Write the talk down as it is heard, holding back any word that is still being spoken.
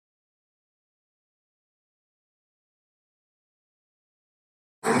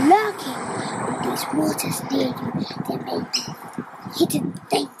lurking in these waters near you. There may be hidden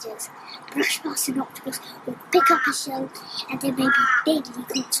dangers. Brush past an octopus will pick up a shell, and there may be deadly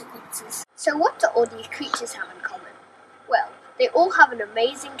consequences. So what do all these creatures have in common? Well, they all have an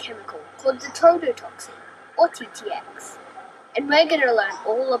amazing chemical called the prototoxin, or TTX. And we're going to learn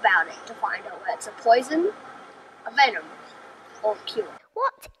all about it to find out whether it's a poison, a venom, or a cure.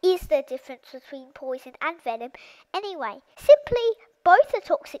 What is the difference between poison and venom anyway? Simply, both are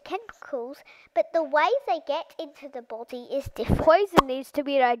toxic chemicals, but the way they get into the body is different. Poison needs to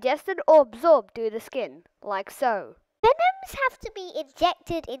be digested or absorbed through the skin, like so. Venoms have to be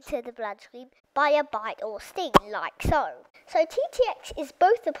injected into the bloodstream by a bite or sting, like so. So TTX is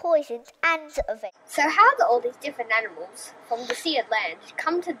both a poison and a venom. So how do all these different animals from the sea and land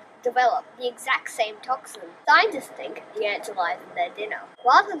come to develop the exact same toxin? Scientists think the answer lies in their dinner.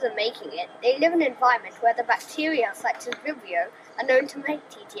 Rather than making it, they live in an environment where the bacteria such as Vibrio are known to make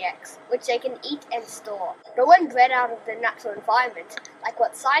TTX, which they can eat and store. But when bred out of their natural environment, like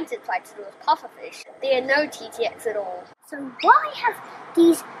what scientists try to do with pufferfish, there are no TTX at all. So why have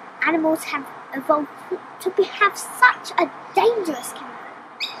these animals evolved to have such a dangerous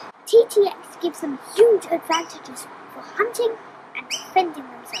chemical? TTX gives them huge advantages for hunting and defending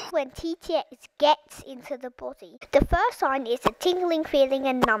themselves. When TTX gets into the body, the first sign is a tingling feeling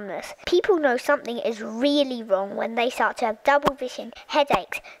and numbness. People know something is really wrong when they start to have double vision,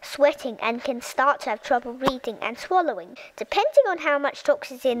 headaches, sweating, and can start to have trouble breathing and swallowing. Depending on how much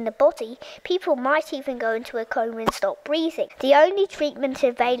toxin is in the body, people might even go into a coma and stop breathing. The only treatment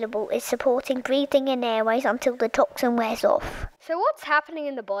available is supporting breathing and airways until the toxin wears off. So what's happening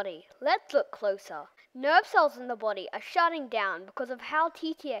in the body? Let's look closer. Nerve cells in the body are shutting down because of how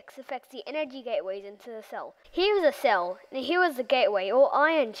TTX affects the energy gateways into the cell. Here is a cell, and here is the gateway or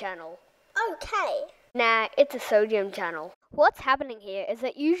ion channel. Okay. Nah, it's a sodium channel. What's happening here is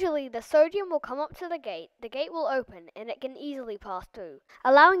that usually the sodium will come up to the gate will open, and it can easily pass through,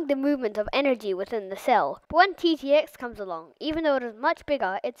 allowing the movement of energy within the cell. But when TTX comes along, even though it is much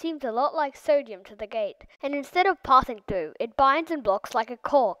bigger, it seems a lot like sodium to the gate, and instead of passing through, it binds and blocks like a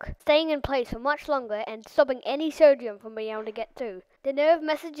cork, staying in place for much longer and stopping any sodium from being able to get through. The nerve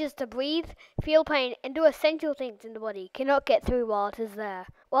messages to breathe, feel pain, and do essential things in the body cannot get through while it is there.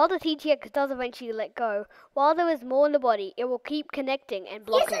 While the TTX does eventually let go, while there is more in the body, it will keep connecting and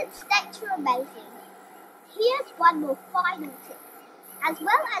blocking. Isn't Spectre amazing? Here's one more final tip. As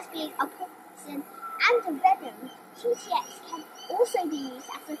well as being a poison and a venom, TTX can also be used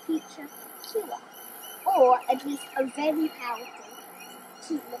as a future cure, or at least a very powerful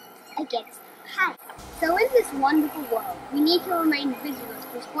treatment against pain. So in this wonderful world, we need to remain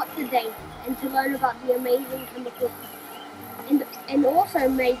vigilant to spot the danger and to learn about the amazing chemical and also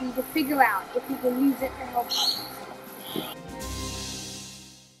maybe to figure out if we can use it to help others.